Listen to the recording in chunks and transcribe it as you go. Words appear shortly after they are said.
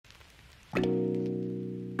Alright,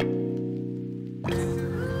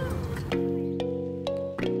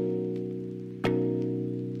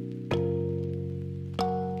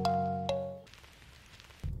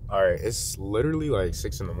 it's literally like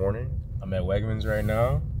 6 in the morning. I'm at Wegmans right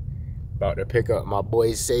now, about to pick up my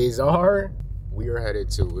boy Cesar. We are headed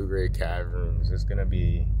to Luray Caverns. It's gonna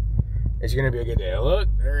be a good day. Look,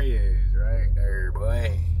 there he is, right there,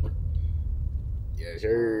 boy. Yes,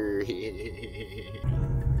 sir.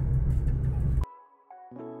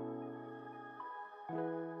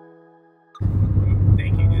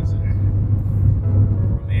 Thank you, good sir.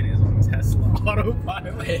 My man is on Tesla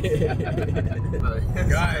autopilot.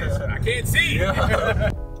 Guys, I can't see.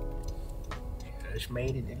 Just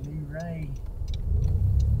made it to Luray.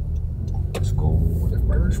 Let's go. The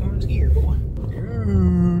first one's here, boy.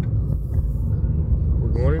 Dude, we're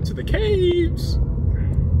going into the caves.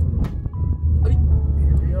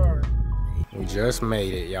 Here we are. We just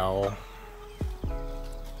made it, y'all.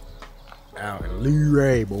 Out in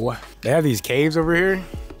Luray, boy. They have these caves over here.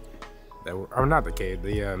 Or not the cave,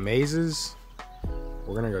 the mazes.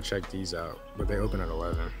 We're gonna go check these out, but they open at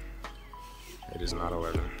 11. It is not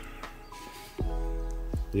 11.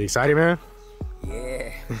 You excited, man?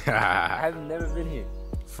 Yeah. I've never been here.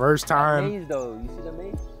 First time. That maze, though. You see the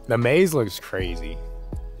maze? The maze looks crazy.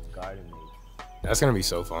 Garden maze. That's gonna be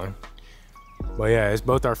so fun. But yeah, it's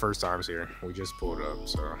both our first times here. We just pulled up,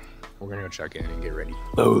 so we're gonna go check in and get ready.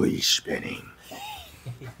 Slowly spinning.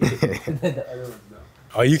 The other ones, no.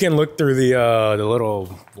 Oh, you can look through the little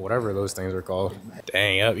whatever those things are called.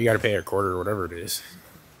 Dang, yep, you gotta pay a quarter or whatever it is.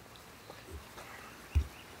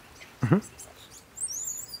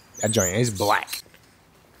 That joint is black.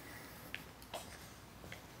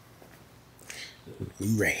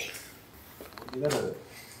 Luray.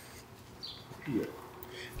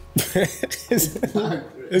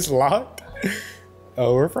 It's locked?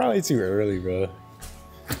 Oh, we're probably too early, bro.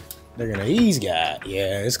 They're gonna ease got.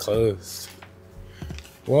 Yeah, it's closed.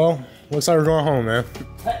 Well, looks like we're going home, man.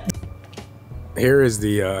 Here is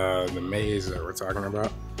the maze that we're talking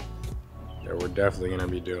about. That we're definitely gonna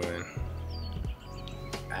be doing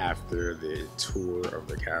after the tour of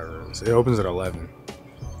the caverns. It opens at 11.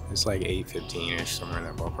 It's like 8:15-ish, somewhere in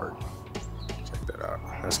that ballpark. Check that out.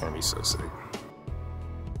 That's gonna be so sick.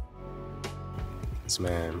 This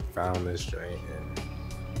man found this joint in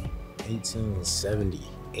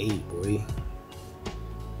 1878, boy.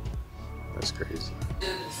 That's crazy.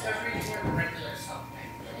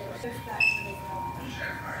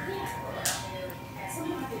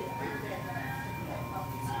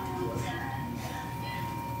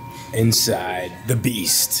 Inside the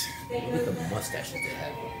beast. Look at the mustaches they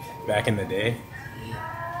have. Back in the day.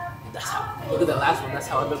 That's how. Look at the last one. That's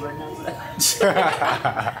how I look right now.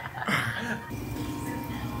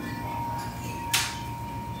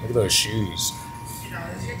 Look at those shoes.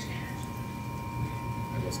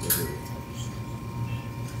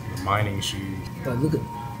 The mining shoes. But look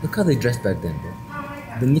how they dressed back then, bro.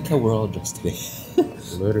 Then look how we're all dressed today.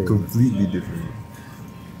 Literally. Completely different.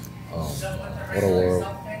 What a world.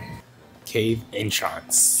 Cave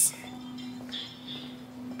entrance.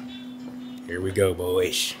 Here we go,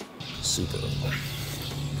 boys. Super.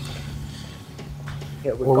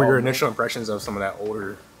 Yeah, What were your initial impressions of some of that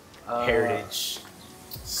older heritage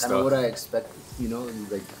stuff? Kind of what I expected, you know,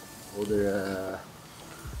 like older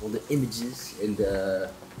images and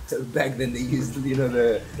back then they used, you know,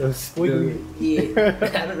 the squiggly. Yeah,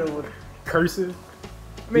 I don't know what. Cursive.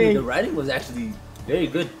 I mean, the writing was actually very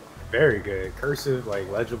good. Very good. Cursive, like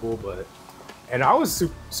legible, but. And I was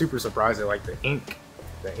super surprised at like the ink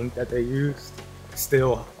that they used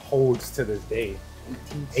still holds to this day.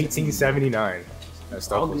 1879. That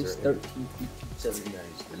stuff August was 13th, 1879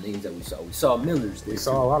 is the names that we saw. We saw Millers. We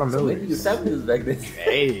saw a lot of So Millers. maybe the 70s back then.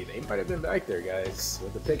 Hey, they might have been back there, guys,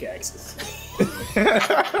 with the pickaxes.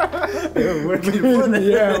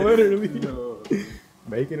 Yeah, literally. No.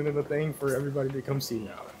 Making it a thing for everybody to come see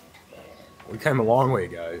now. We came a long way,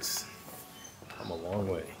 guys. Come a long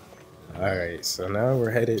way. All right, so now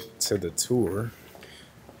we're headed to the tour.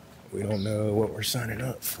 We don't know what we're signing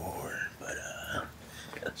up for, but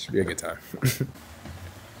it should be a good time. 3,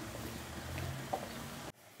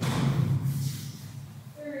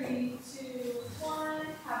 2, 1.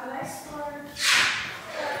 Have a nice one.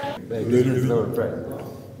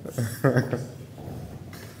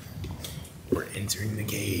 We're entering the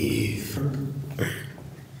cave.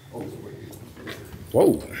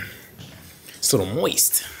 Whoa, it's a little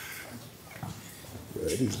moist.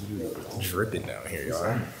 It is dripping down here,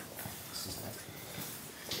 y'all.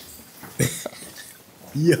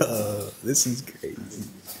 Yo, this is crazy.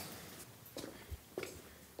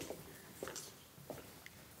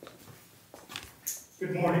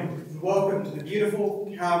 Good morning, and welcome to the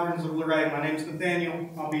beautiful caverns of Luray. My name is Nathaniel.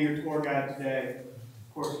 I'll be your tour guide today.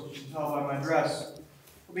 Of course, as you can tell by my dress,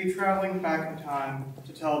 we'll be traveling back in time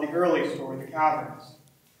to tell the early story of the caverns.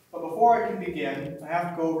 But before I can begin, I have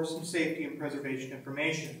to go over some safety and preservation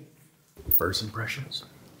information. First impressions?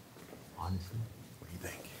 Honestly, What do you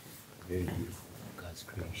think? very beautiful. God's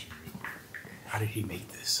creation. How did he make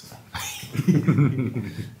this?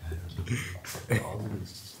 All of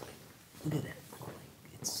this, look at that.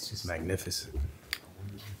 Like, it's just Magnificent.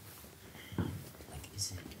 like,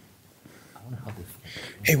 is it? I wonder how this.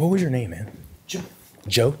 Hey, what was your name, man? Joe.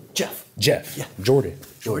 Joe? Jeff. Jeff. Yeah. Jordan.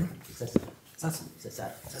 Jordan.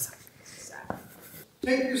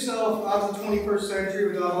 Take yourself out of the 21st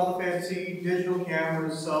century without all the fancy digital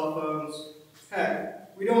cameras, cell phones.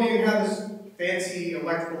 Heck, we don't even have this fancy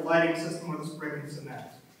electrical lighting system with this brick and cement.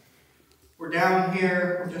 We're down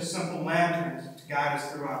here with just simple lanterns to guide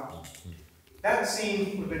us throughout. That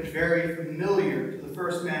scene would have been very familiar to the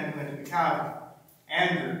first man who entered the cavern,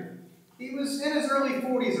 Andrew. He was in his early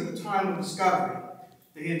 40s at the time of discovery.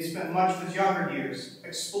 He had spent much of his younger years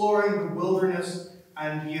exploring the wilderness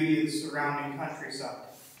and beauty of the surrounding countryside.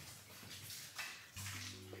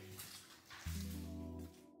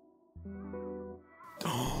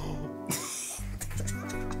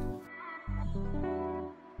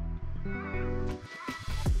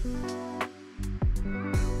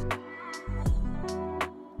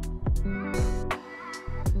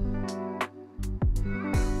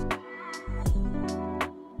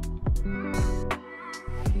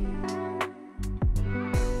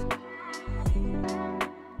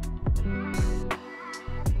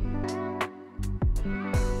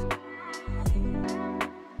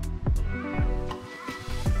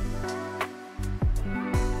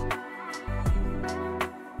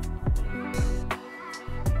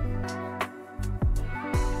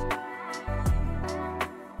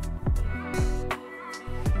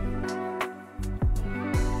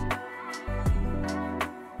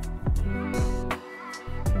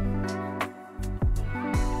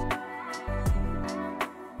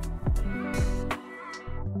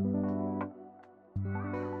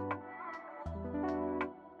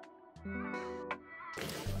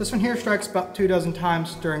 This one here strikes about 24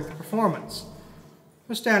 times during the performance.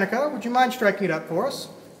 Miss Danica, would you mind striking it up for us?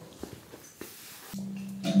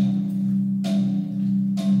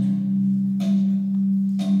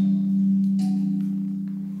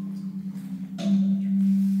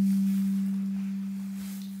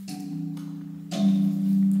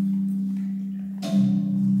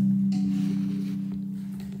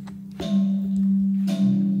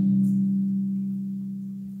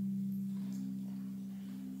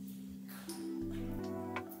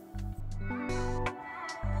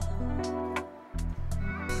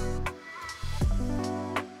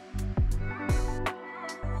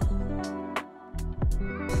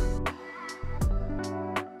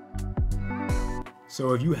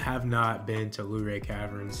 So if you have not been to Luray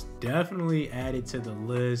Caverns, definitely add it to the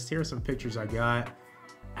list. Here are some pictures I got.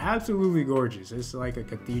 Absolutely gorgeous. It's like a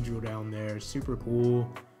cathedral down there, super cool.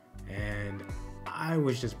 And I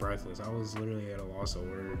was just breathless. I was literally at a loss of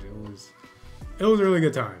words. It was a really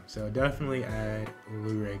good time. So definitely add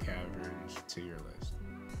Luray Caverns to your list.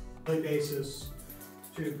 Daily basis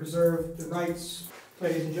to preserve the rights.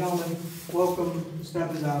 Ladies and gentlemen, welcome to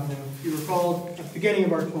Stebbins Avenue. If you recall, at the beginning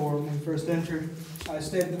of our tour, when we first entered, I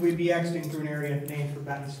stated that we'd be exiting through an area named for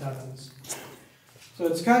Ben Stebbins. So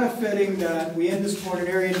it's kind of fitting that we end this tour in an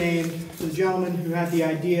area named for the gentleman who had the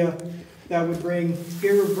idea that would bring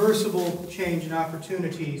irreversible change and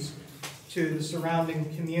opportunities to the surrounding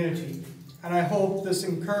community. And I hope this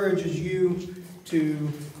encourages you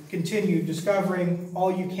to continue discovering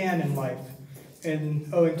all you can in life,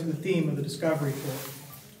 and owing to the theme of the Discovery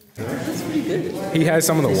Tour. That's pretty good. He has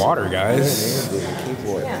some of the water, guys.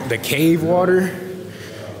 The cave water.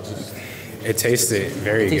 It tasted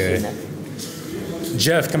very good.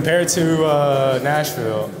 Jeff, compared to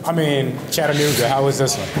Nashville, Chattanooga, how was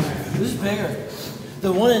this one? This is bigger.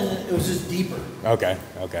 The one, it was just deeper. Okay.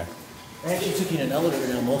 I actually took you in an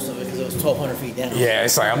elevator down most of it because it was 1,200 feet down. Yeah,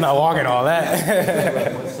 it's like, I'm not walking all that.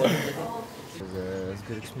 It was a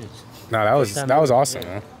good experience. No, that was awesome,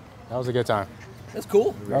 man. That was a good time. That's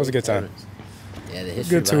cool. That was a good time. Yeah, the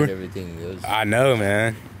history Good tour. behind everything. It was I know,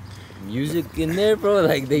 man. music in there, bro.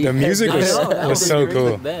 Like The music was so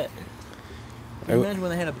cool. Like that. Can you imagine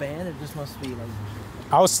when they had a band? It just must be like...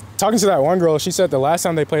 I was talking to that one girl. She said the last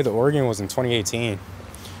time they played the organ was in 2018.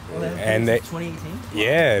 And they 2018?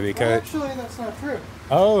 Yeah, Well, because actually, that's not true.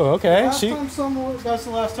 oh, okay. That's the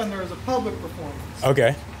last time there was a public performance.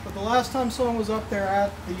 Okay. But the last time someone was up there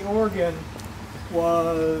at the organ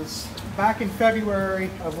was back in February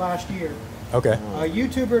of last year. Okay. A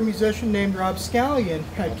YouTuber and musician named Rob Scallion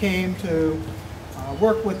had came to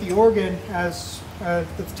work with the organ as, at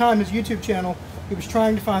the time, his YouTube channel, he was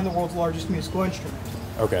trying to find the world's largest musical instrument.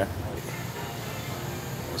 Okay.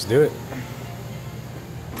 Let's do it.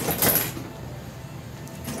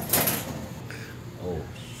 Oh,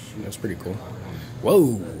 shoot. That's pretty cool.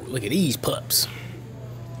 Whoa, look at these pups.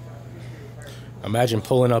 Imagine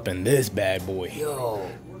pulling up in this bad boy. Yo,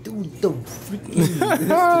 dude, the freaking this is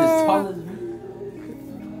tall as me.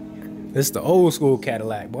 This is the old school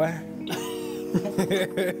Cadillac, boy.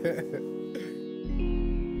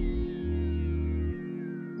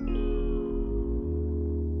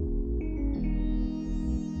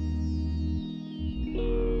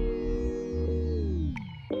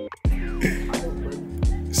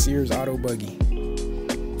 Sears Auto Buggy.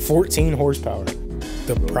 14 horsepower.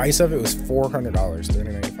 The price of it was $400,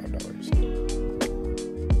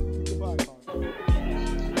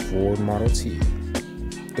 $395. Ford Model T.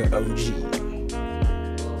 The OG.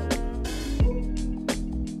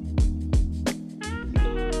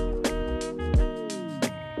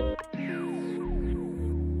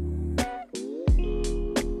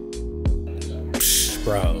 Psh,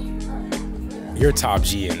 bro. You're top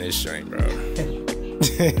G in this joint, bro.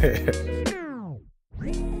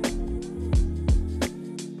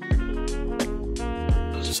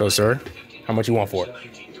 So, sir, how much you want for it?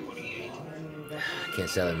 I can't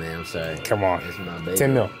sell it, man. I'm sorry. Come on. It's my baby.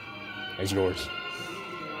 10 mil. It's yours.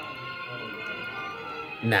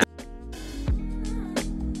 Nah.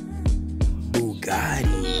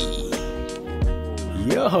 Bugatti.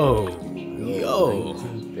 Yo. Yo.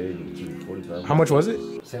 32, 45. How much was it?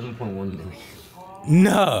 7.1 million.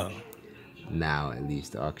 No. Now, at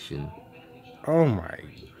least, auction. Oh my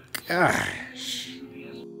gosh.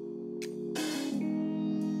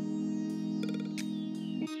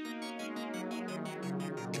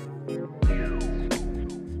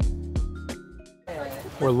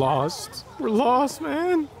 We're lost. We're lost,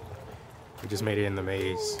 man. We just made it in the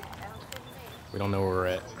maze. We don't know where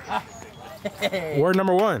we're at. Word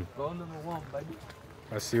number one. Goal number one, buddy.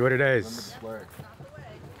 Let's see what it is. Word.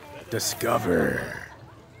 Discover.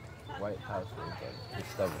 White House.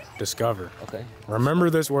 Discover. Discover. Okay.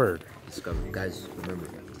 Remember this word. Discover. Guys, remember.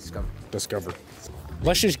 Discover. Discover.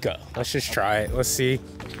 Let's just go. Let's just try it. Let's see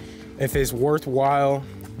if it's worthwhile.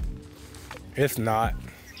 If not,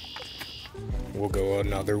 we'll go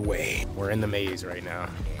another way. We're in the maze right now.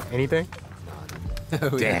 Anything?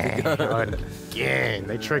 Dang. Again,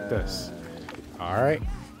 they tricked us. All right.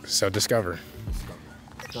 So discover.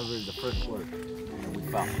 Discover is the first word. And we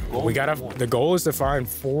found The goal is to find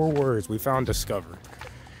 4 words. We found discover.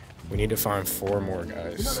 We need to find 4 more,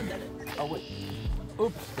 guys. Oh, wait.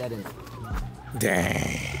 Oops, that is.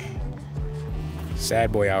 Dang.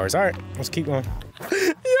 Sad boy hours. All right, let's keep going.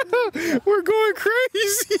 Yeah, we're going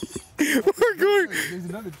crazy. We're going. There's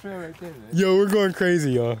another trail right there, man. Yo, we're going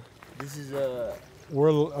crazy, y'all. This is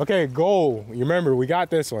We're okay. Goal. You remember we got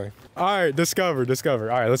this one. All right, discover. All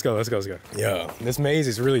right, let's go. Yo, this maze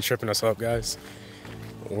is really tripping us up, guys.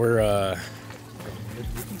 We're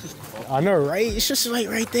I know, right? It's just like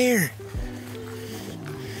right there.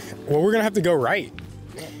 Well, we're gonna have to go right.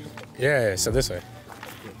 Yeah, so this way.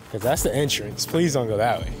 Cause that's the entrance. Please don't go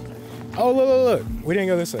that way. Oh, look. We didn't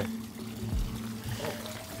go this way.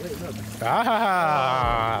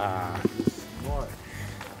 Ah.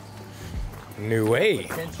 New way.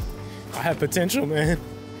 I have potential, man.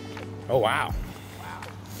 Oh, wow.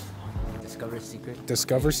 Discover secret.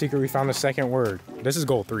 Discover secret. We found the second word. This is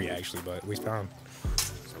goal 3, actually, but we found.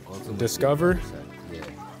 So go to Discover. Yeah.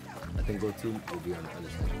 I think go 2 will be on the other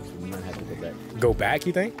side. So we might have to go back. Go back,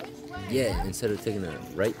 you think? Yeah, instead of taking a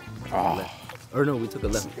right. Oh. Left. Or no, we took a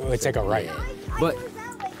left. We take a right. Yeah. But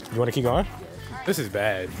You want to keep going? This is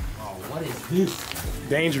bad. oh, what is this?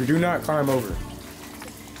 Danger. Do not climb over.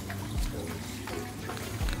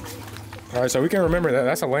 All right, so we can remember that.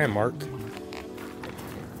 That's a landmark.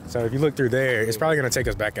 So if you look through there, it's probably going to take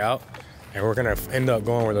us back out. And we're going to end up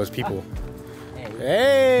going where those people.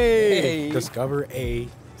 Hey! Discover a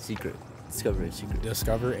Secret. Discover a secret.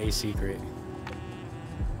 Discover a secret.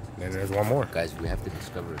 Then there's one more. Guys, we have to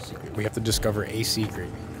discover a secret. We have to discover a secret.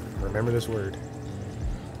 Remember this word.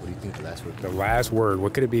 What do you think the last word? The last word.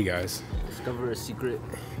 What could it be, guys? Discover a secret.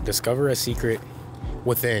 Discover a secret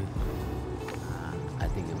within. I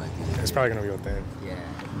think it might be. It's probably going to be within. Yeah.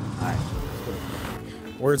 All right.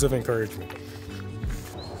 Words of encouragement.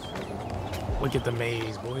 Look at the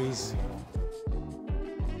maze, boys.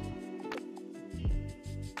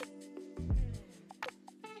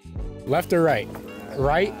 Left or right?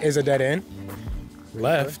 Right is a dead end.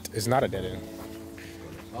 Left is not a dead end.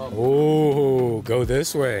 Oh, go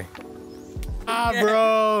this way. Ah,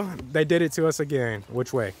 bro. They did it to us again.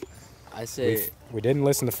 Which way? I say We didn't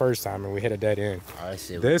listen the first time and we hit a dead end. I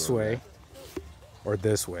say This way or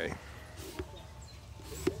this way?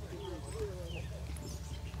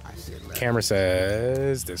 I say left. Camera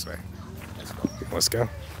says this way. Let's go. Let's go.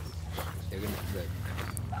 They're gonna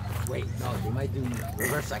wait, no, they might do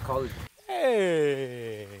reverse psychology.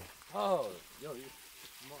 Hey. Oh, yo, you're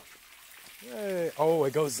smart. Hey. Oh,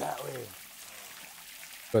 it goes that way.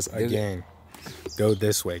 But again, go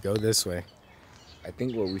this way. Go this way. I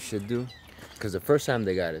think what we should do, because the first time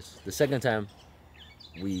they got us, the second time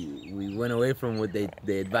we went away from what they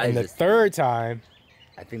advised And the us. third time,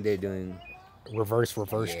 I think they're doing reverse,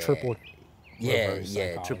 Yeah. triple. yeah, reverse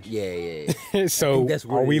yeah, psychology. yeah. So that's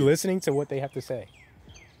what are it we is. listening to what they have to say?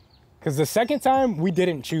 Because the second time we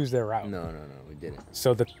didn't choose their route. No, we didn't.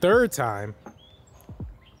 So the third time,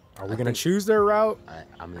 are we gonna think- choose their route?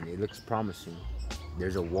 I mean, it looks promising.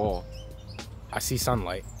 There's a wall. I see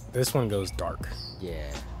sunlight. This one goes dark.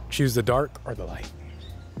 Yeah. Choose the dark or the light.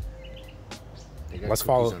 They got Let's cookies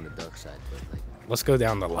follow- on the dark side, but like, Let's go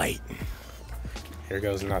down the light. Here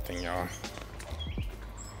goes nothing, y'all.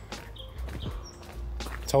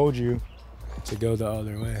 Told you to go the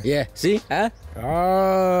other way. yeah. See? Huh?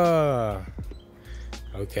 Ah.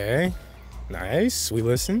 Okay. Nice. We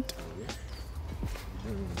listened.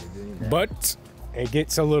 But it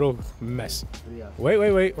gets a little messy.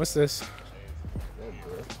 Wait. What's this?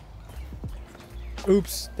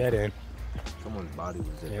 Oops. Dead end. Someone's body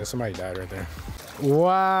was there. Yeah, somebody died right there.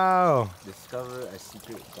 Wow. Discover a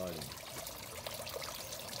secret garden.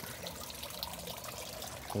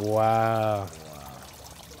 Wow.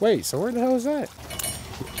 Wait, so where the hell is that?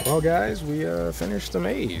 Well, guys, we finished the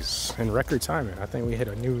maze in record timing. I think we hit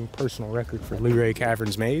a new personal record for Luray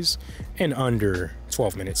Caverns maze in under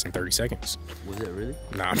 12 minutes and 30 seconds. Was it really?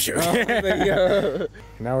 Nah, I'm sure.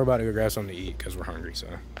 Now we're about to go grab something to eat because we're hungry, so.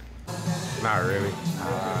 Not really.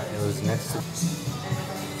 It was next to...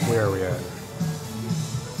 Where are we at?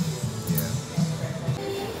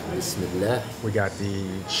 Bismillah. We got the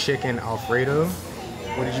chicken Alfredo.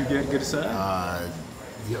 What did you get? Good side?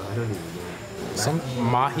 Yo, I don't even know. Some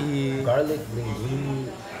mahi. Garlic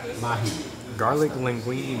linguine mahi. Garlic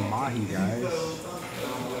linguine mahi, guys.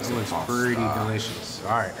 This looks pretty delicious.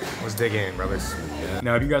 All right, let's dig in, brothers.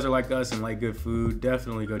 Now, if you guys are like us and like good food,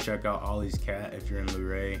 definitely go check out Ollie's Cat if you're in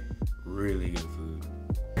Luray. Really good food.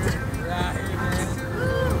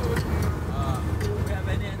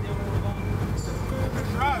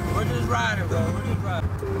 We're just riding, bro. We're just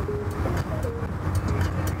riding.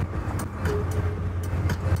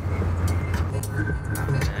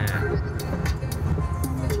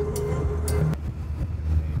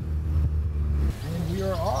 And we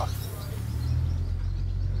are off.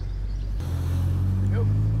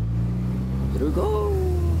 Here we go.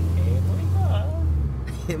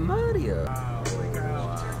 Hey, Mario.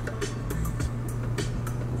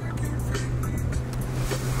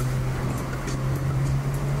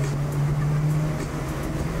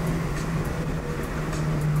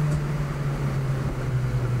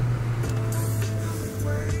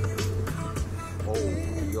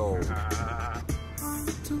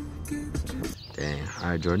 Dang. All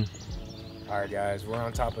right, Jordan. All right, guys, we're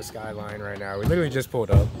on top of Skyline right now. We literally just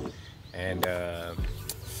pulled up, and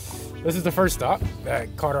this is the first stop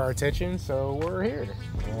that caught our attention, so we're here.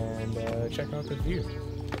 And check out the view.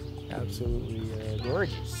 Absolutely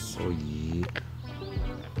gorgeous. Oh, yeah.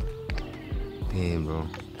 Damn, bro.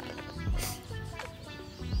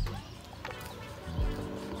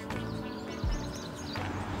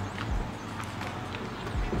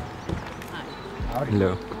 Howdy.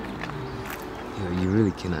 Hello. Yo, you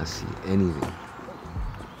really cannot see anything.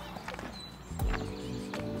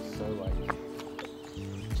 So,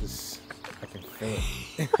 like, just, I can feel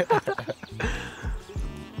it.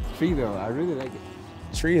 Tree, though. I really like it.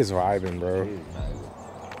 Tree is vibing, bro.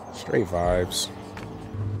 Straight vibes.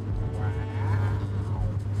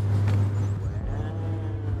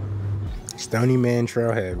 Stony Man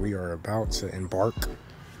Trailhead, we are about to embark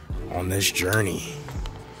on this journey.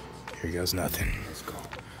 Here goes nothing. Let's go.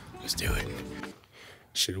 Let's do it.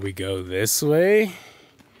 Should we go this way?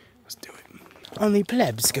 Let's do it. Only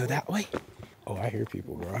plebs go that way. Oh, I hear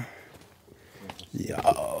people, bro.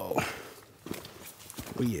 Yo.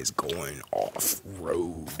 We is going off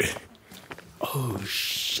road. Oh,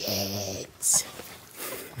 shit.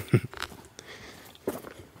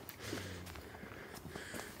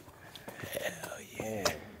 Hell yeah.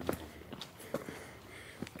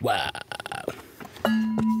 Wow.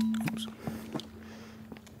 Oops.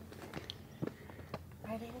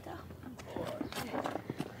 Ready to go.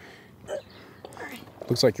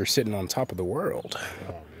 Looks like you're sitting on top of the world.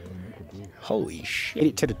 Holy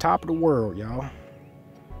shit, to the top of the world, y'all.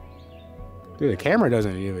 Dude, the camera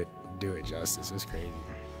doesn't do it justice. It's crazy.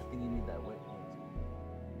 I think you need that wet.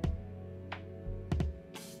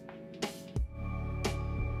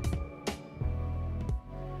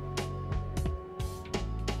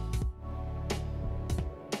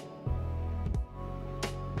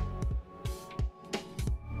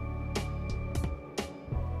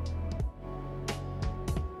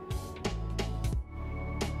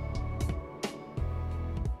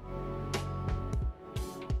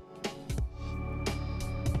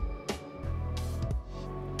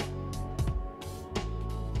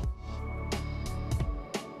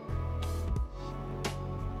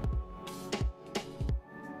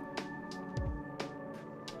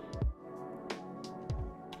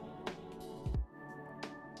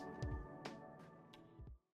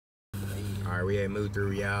 All right, we had moved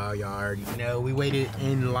through, y'all. Y'all already know we waited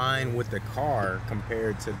in line with the car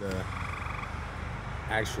compared to the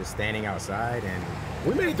actual standing outside, and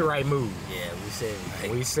we made the right move. Yeah,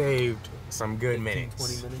 We saved some good 15,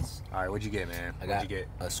 minutes. 20 minutes. All right, what'd you get, man? I What'd got you get?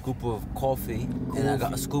 a scoop of coffee, and I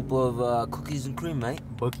got a scoop of cookies and cream, mate.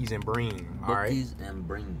 Bookies and Bream. All right. Cookies and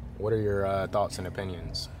bream. What are your thoughts and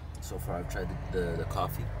opinions? So far, I've tried the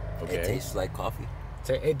coffee. Okay. It tastes like coffee.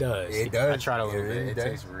 It does. It does. I tried a little It bit. really It does.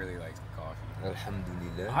 tastes really like coffee.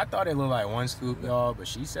 Alhamdulillah. I thought it looked like one scoop, y'all, but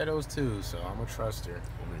she said it was two, so I'm gonna trust her.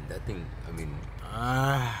 I mean, that thing. I mean,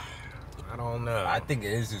 I don't know. I think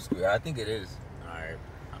it is a scoop. I think it is. All right.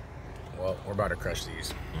 Well, we're about to crush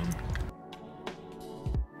these.